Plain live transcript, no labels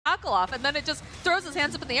tackle off, and then it just throws his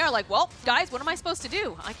hands up in the air like, well, guys, what am I supposed to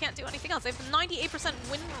do? I can't do anything else. They have a 98%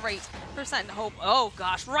 win rate, hope. Oh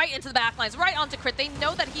gosh, right into the backlines, right onto crit. They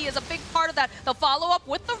know that he is a big part of that. They'll follow up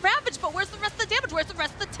with the Ravage, but where's the rest of the damage? Where's the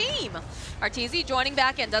rest of the team? RTZ joining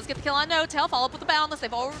back in, does get the kill on No Tail, follow up with the Boundless.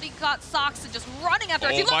 They've already got Sox and just running after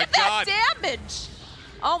RTZ. Look at that damage!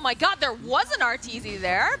 Oh my god, there was an RTZ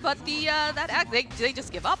there, but the they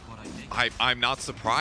just give up. I'm not surprised.